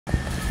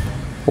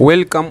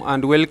Welcome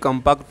and welcome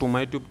back to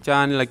my YouTube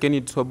channel. Lakini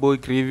it's your boy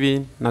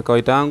Krivi. Na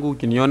kawaida yangu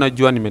ukiniona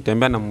jua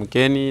nimetembea na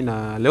mkeni,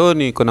 na leo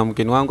niko na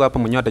mkeni wangu hapa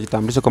mwenyewe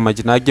atajitambulisha kwa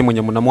majina yake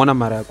mwenye mnamuona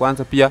mara ya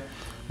kwanza, pia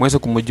mweze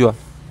kumjua.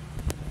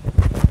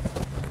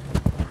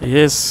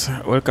 Yes,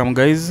 welcome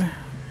guys.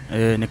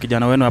 Ni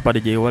kijana wenu hapa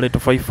DJ Wallet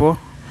 254.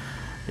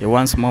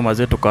 Once more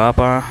mazee tuko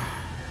hapa.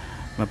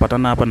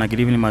 Tumepatana hapa na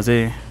Krivi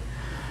mazee.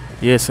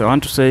 Yes, I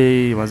want to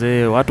say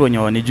mazee watu wenye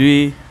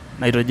wanijui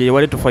na DJ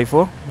Wallet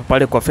 254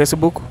 pale kwa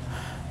Facebook,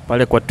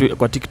 pale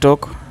kwa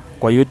TikTok,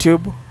 kwa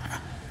YouTube,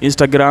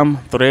 Instagram,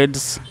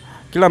 Threads,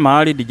 kila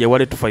mahali DJ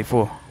Wallet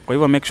 254. Kwa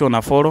hivyo make sure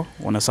una follow,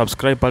 una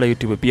subscribe pale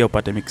YouTube pia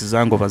upate mix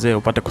zangu mazee,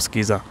 upate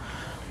kusikiza.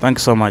 Thank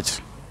you so much.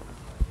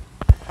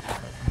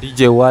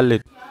 DJ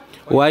Wallet,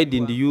 why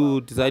did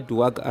you decide to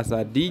work as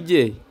a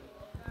DJ?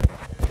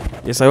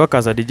 Yes, I work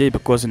as a DJ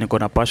because niko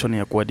na passion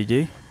ya kuwa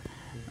DJ.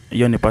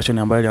 Hiyo ni passion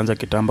ambayo ilianza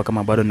kitambo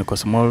kama bado niko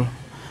small.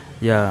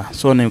 Yeah,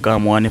 so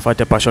nikaamua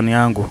nifuate passion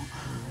yangu.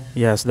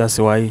 Yes, that's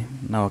why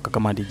na waka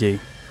kama DJ.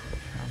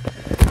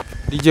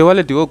 DJ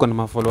Wallet uko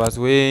na followers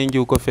wengi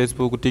huko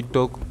Facebook,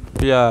 TikTok,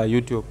 pia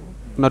YouTube.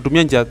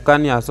 Unatumia njia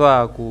gani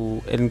hasa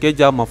ku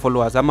engage ama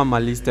followers ama ma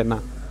listener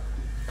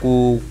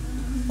ku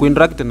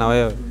interact na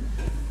wewe?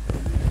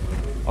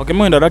 Okay,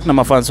 mimi interact na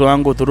mafans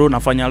wangu through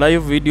nafanya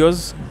live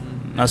videos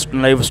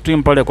na live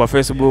stream pale kwa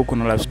Facebook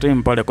na live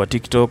stream pale kwa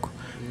TikTok.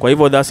 Kwa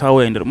hivyo that's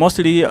how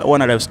mostly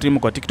wana live stream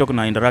kwa TikTok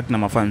na interact na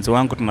mafans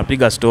wangu,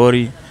 tunapiga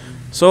story.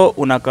 So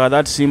unakaa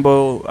that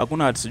symbol,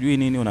 hakuna atisijui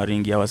nini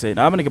unaringia wase.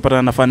 Na hapa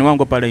nikipata na fan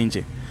wangu pale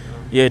nje.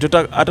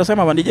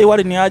 Atasema DJ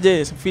Wallet ni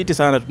aje fiti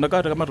sana.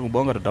 Tunakaa kama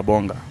tumebonga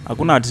tutabonga.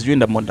 Hakuna atisijui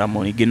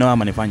ndamo iginoa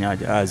ama nifanya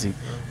aje azi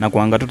na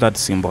kuanga tu that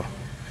symbol.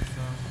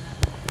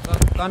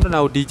 Kando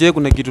na DJ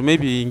kuna kitu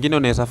maybe ingine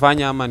unaweza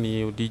fanya ama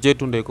ni DJ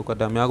tu ndio iko kwa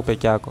damu yako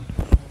peke yako?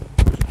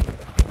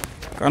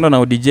 Kando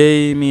na DJ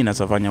mimi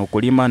nasafanya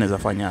ukulima,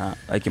 nazafanya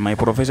like my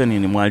profession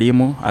ni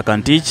mwalimu, I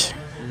can teach.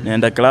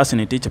 Naenda class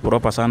ni teach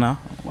proper sana,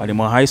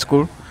 walimu wa high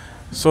school.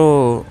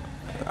 So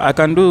I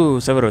can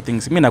do several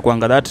things. Mimi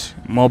nakuanga that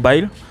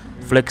mobile,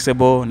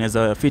 flexible,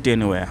 naweza fit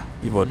anywhere.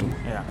 Hivyo tu.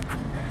 Yeah.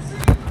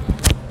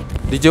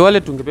 DJ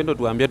Wallet tungependa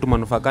tuambie tu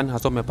manufaa gani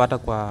hasa umepata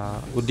kwa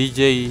DJ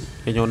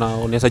yenye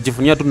unaweza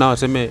jivunia tu na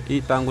useme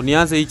hii tangu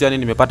nianze hii channel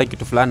nimepata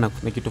kitu fulani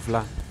na kitu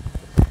fulani?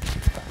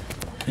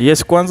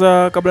 Yes,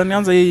 kwanza kabla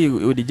nianze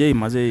hii DJ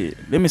mazee,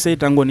 let me say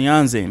tangu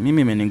nianze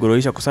mimi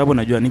imeniguroisha kwa sababu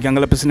najua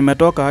nikiangalia pesa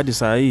nimetoka hadi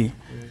saa hii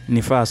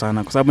nifaa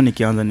sana kwa sababu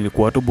nikianza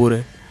nilikuwa tu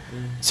bure.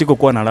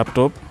 Sikuwa na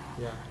laptop.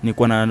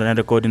 Nilikuwa na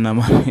record na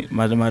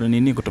mara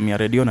nini kutumia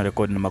radio na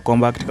record na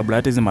compact kabla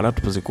hata hizo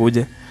laptop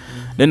zikuje.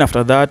 Then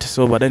after that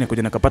so baadaye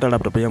nikuja nikapata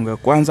laptop yangu ya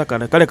kwanza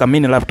kale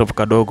kamini laptop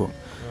kadogo.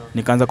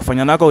 Nikaanza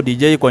kufanya nako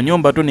DJ kwa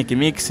nyumba tu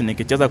nikimix,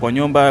 nikicheza kwa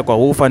nyumba kwa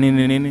ufa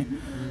nini.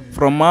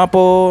 From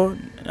hapo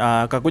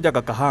kakuja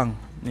kakahang,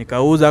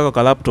 nikauza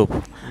kwa laptop.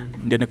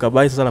 Ndio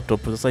nikabai sasa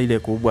laptop sasa ile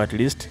kubwa at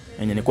least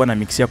yenye nilikuwa na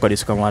mixia kwa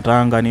disco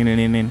matanga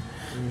nini.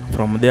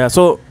 From there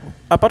so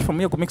apart from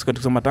hiyo kumix kwa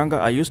disco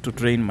matanga I used to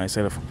train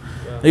myself.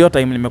 Hiyo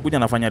time nimekuja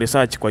nafanya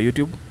research kwa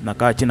YouTube,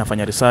 nakaa chini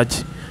nafanya research,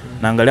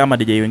 naangalia ma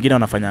DJ wengine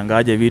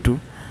wanafanyangaje vitu.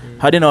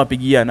 Hadi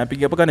napigia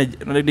paka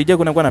na DJ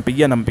kuna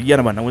napigia na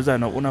bana nauza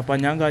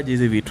unafanyangaje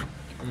hizi vitu.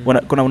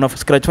 Una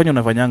scratch fanya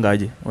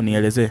unafanyangaje?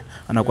 Unielezee.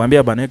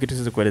 Anakuambia bana hiyo kitu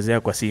siwezi kuelezea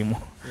kwa simu.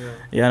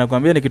 Yeah,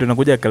 anakuambia ni kitu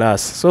nakuja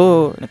class.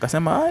 So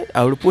nikasema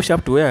I will push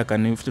up to where I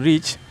can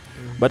reach.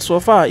 But so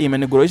far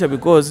imenigroisha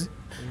because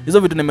hizo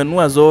vitu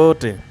nimenunua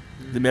zote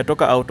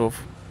zimetoka out of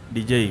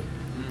DJ.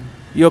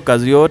 Hiyo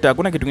kazi yote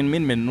hakuna kitu mimi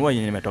nimenunua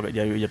yenye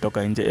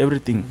imetoka nje,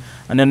 everything.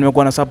 And then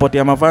nimekuwa na support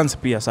ya mafans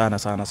pia sana.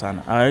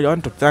 I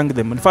want to thank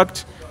them. In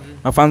fact,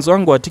 mafans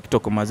wangu wa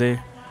TikTok mazee,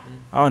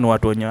 hao ni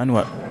watu wenye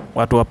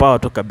watu wa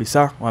power tu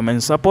kabisa,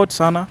 wamenisupport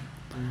sana.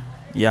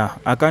 Yeah,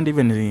 I can't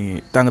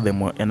even thank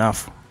them enough.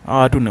 Hao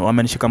watu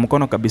wamenishika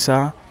mkono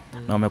kabisa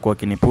na wamekuwa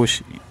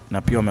kinipush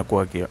na pia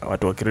wamekuwa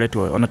watu wa relate,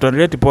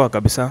 wanatolerate poa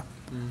kabisa.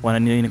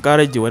 Wanani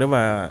encourage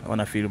whatever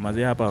wana feel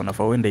mazee hapa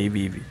unafaa uende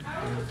hivi.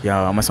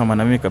 Yeah, wamesema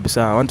na mimi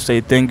kabisa. I want to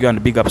say thank you and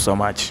big up so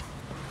much.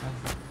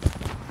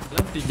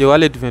 DJ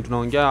Wallet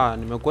tunaongea,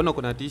 nimekuona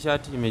kuna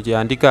t-shirt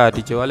imejiandika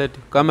DJ Wallet.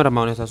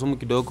 Cameraman unaweza zoom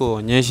kidogo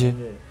onyeshe.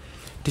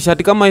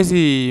 T-shirt kama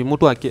hizi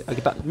mtu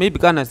maybe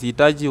kana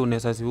sihitaji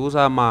unaweza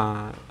siuza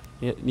ama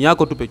ni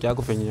yako tu peke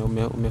yako venye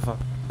umefaa?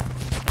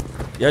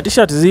 Ya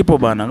t-shirt zipo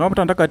bana. Kama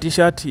mtu anataka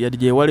t-shirt ya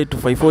DJ Wallet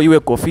 254 iwe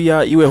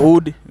kofia, iwe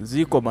hood,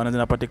 ziko bana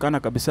zinapatikana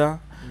kabisa.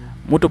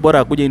 Mtu bora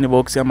akuje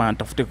inbox ama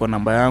atafute kwa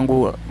namba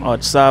yangu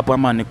WhatsApp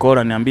ama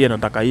Nicola niambie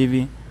nataka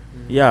hivi.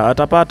 Yeah,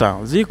 atapata.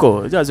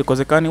 Ziko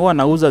zikosekani huwa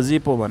nauza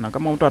zipo bana.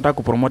 Kama mtu anataka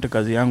kupromote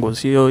kazi yangu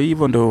sio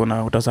hivyo ndio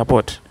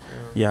utasupport.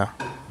 Yeah.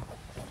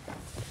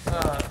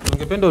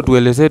 Ungependa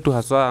utuelezee tu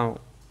haswa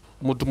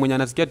mtu mwenye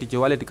anasikia DJ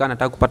Wallet kana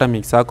anataka kupata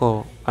mix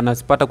yako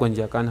anasipata kwa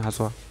njia gani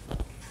haswa?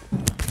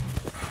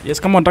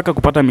 Yes, kama unataka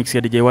kupata mix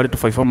ya DJ Wallet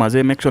 254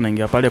 mazee, make sure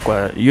unaingia pale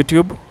kwa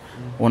YouTube,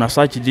 una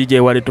search DJ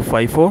Wallet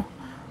 254.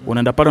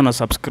 unaenda pale una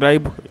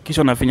subscribe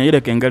kisha unafinya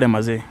ile kengele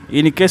mazee.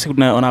 In case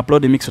una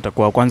upload mix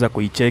utakuwa kwanza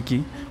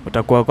kuicheki,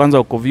 utakuwa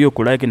kwanza ku-view,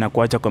 ku-like na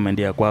kuacha comment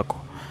yako.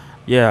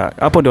 Yeah,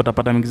 hapo ndio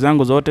utapata mix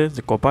zangu zote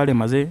ziko pale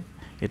mazee.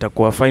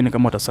 Itakuwa fine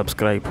kama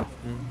utasubscribe.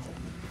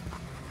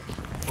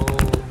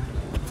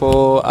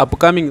 For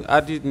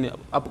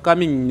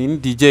upcoming ni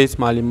DJs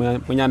mali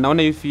mwenye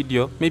anaona hii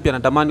video, maybe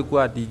anatamani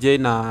kuwa DJ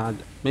na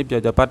maybe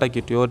hajapata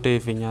kitu yote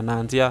venye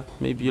anaanzia,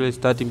 maybe ile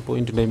starting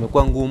point ndio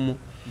imekuwa ngumu.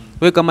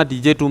 Wewe kama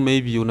DJ tu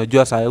maybe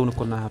unajua saa hiyo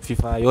uko na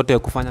FIFA yote ya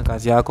kufanya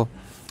kazi yako,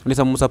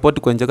 unaweza msupport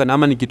kwa njia na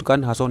ama ni kitu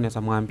gani hasa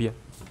unaweza mwambia?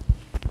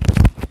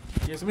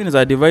 Yes, mimi ni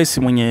za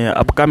device mwenye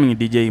upcoming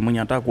DJ mwenye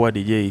anataka kuwa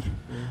DJ.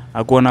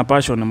 Akuwa na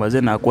passion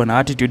mazee na akuwa na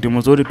attitude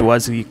mzuri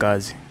towards hii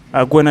kazi.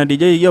 Akuwa na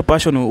DJ hiyo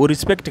passion,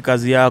 urespect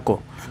kazi yako.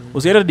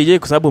 Usiende DJ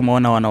kwa sababu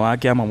umeona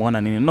wanawake ama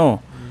umeona nini. No.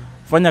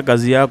 Fanya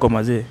kazi yako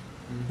mazee.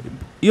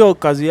 Hiyo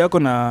kazi yako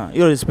na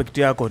hiyo respect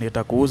yako ndio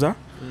itakuuza,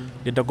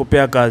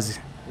 itakupea kazi.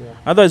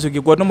 Otherwise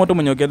ukikuwa tu mtu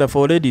mwenye ukienda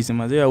for ladies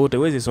mazee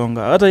hutawezi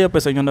songa. Hata hiyo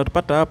pesa yenyewe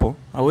unapata hapo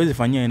hauwezi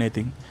fanyia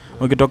anything.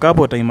 Ukitoka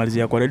hapo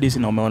utaimalizia kwa ladies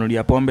na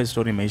umewanulia pombe,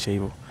 story imeisha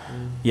hivyo.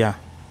 Yeah.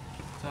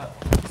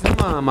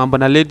 Sema mambo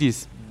na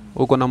ladies,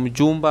 uko na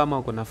mjumba ama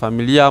uko na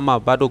familia ama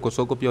bado uko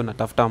soko pia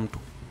unatafuta mtu?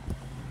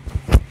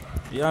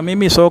 Yeah,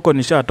 mimi soko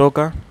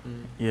nishatoka.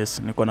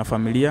 Yes, niko na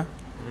familia.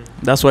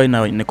 That's why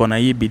niko na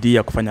hii bidii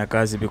ya kufanya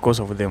kazi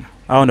because of them.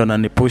 Hao ndio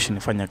wananipush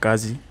nifanye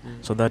kazi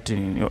so that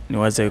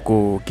niweze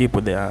ku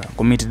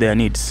meet their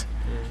needs.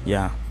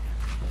 Yeah.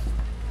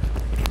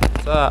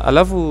 Sasa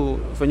alafu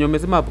fenye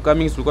umesema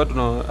upcoming tulikuwa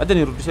acha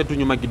nirudishe tu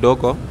nyuma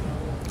kidogo.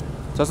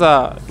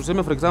 Sasa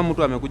tuseme for example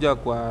mtu amekuja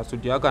kwa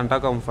studio yako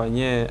anataka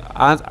umfanyie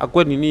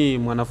akwe nini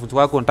mwanafunzi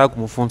wako anataka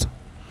kumfunza.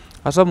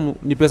 Sasa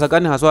ni pesa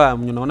gani haswa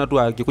unaona tu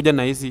akikuja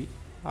na hizi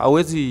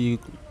hawezi,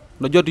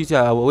 unajua tu hizi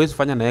hawezi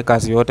fanya na yeye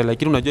kazi yote,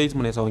 lakini unajua hizi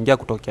mnaweza ongea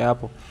kutokea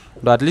hapo.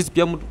 Ndio at least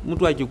pia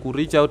mtu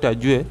akikureach out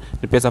ajue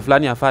ni pesa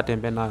fulani afaa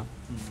tembe nayo.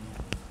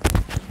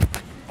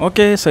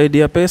 Okay, side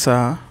ya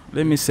pesa,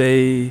 let me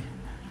say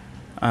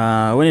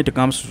when it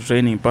comes to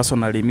training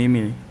personally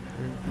mimi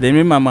the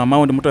minimum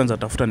amount mtu anaweza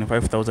tafuta ni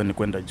 5000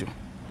 kwenda juu.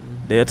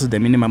 That's the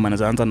minimum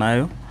anaanza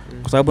nayo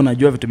kwa sababu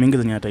najua vitu mingi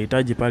zenye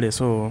atahitaji pale,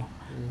 so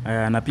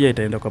na pia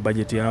itaenda kwa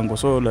budget yangu,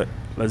 so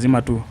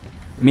lazima tu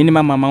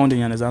minimum amount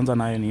yenye anaanza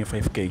nayo ni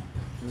 5k.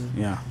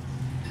 Yeah.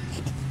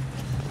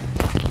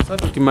 Sasa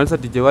tukimaliza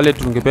DJ Wallet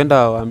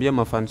tungependa waambie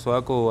mafans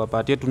wako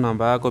wapatie tu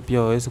namba yako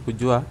pia waweze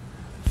kujua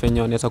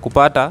fenye wanaweza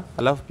kupata,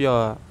 alafu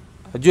pia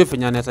ajue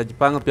fenye anaweza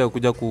jipanga pia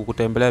kuja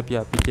kutembelea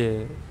pia apike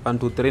 1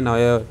 2 3 na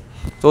wewe.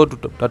 So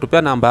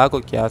tutatupia namba yako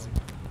kiasi.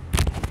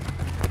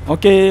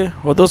 Okay,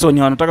 for those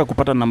wenye wanataka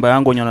kupata namba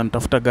yangu wenye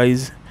wanatafuta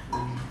guys,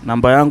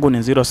 namba yangu ni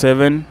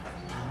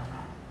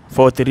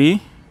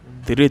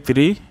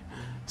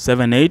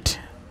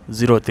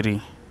 0743337803.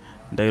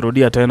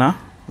 Ndairudia tena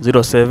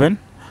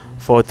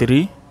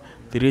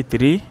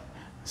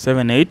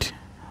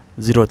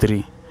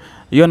 0743337803.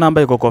 Hiyo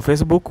namba iko kwa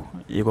Facebook,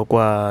 iko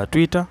kwa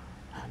Twitter,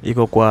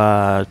 iko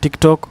kwa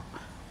TikTok.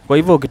 Kwa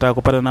hivyo ukitaka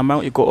kupata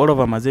namba iko all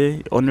over mazee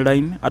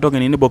online. Hata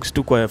ukini inbox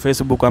tu kwa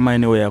Facebook ama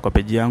anywhere kwa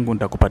page yangu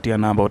nitakupatia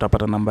namba,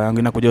 utapata namba yangu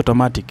inakuja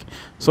automatic.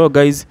 So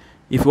guys,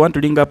 if you want to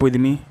link up with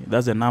me,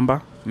 that's the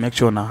number. Make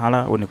sure na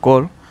hala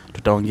unicall,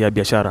 tutaongea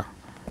biashara.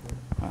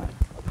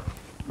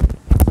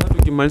 Sasa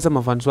tukimaliza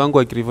mafans wangu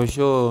wa Krivo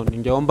Show,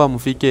 ningeomba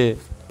mfike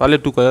pale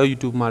tu kwa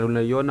YouTube mahali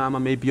unaiona, ama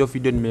maybe hiyo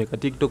video nimeweka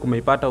TikTok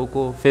umeipata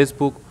huko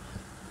Facebook.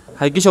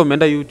 Hakikisha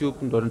umeenda YouTube,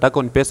 ndio nataka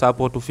unipesa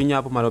hapo, tufinya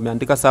hapo mahali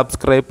umeandika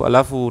subscribe,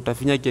 alafu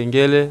utafinya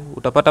kengele,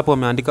 utapata hapo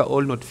umeandika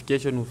all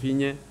notification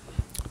ufinye.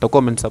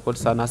 Utakuwa umenisupport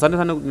sana. Asante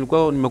sana,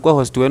 nimekuwa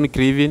host wenu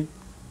Krivin.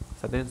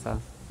 Asante sana.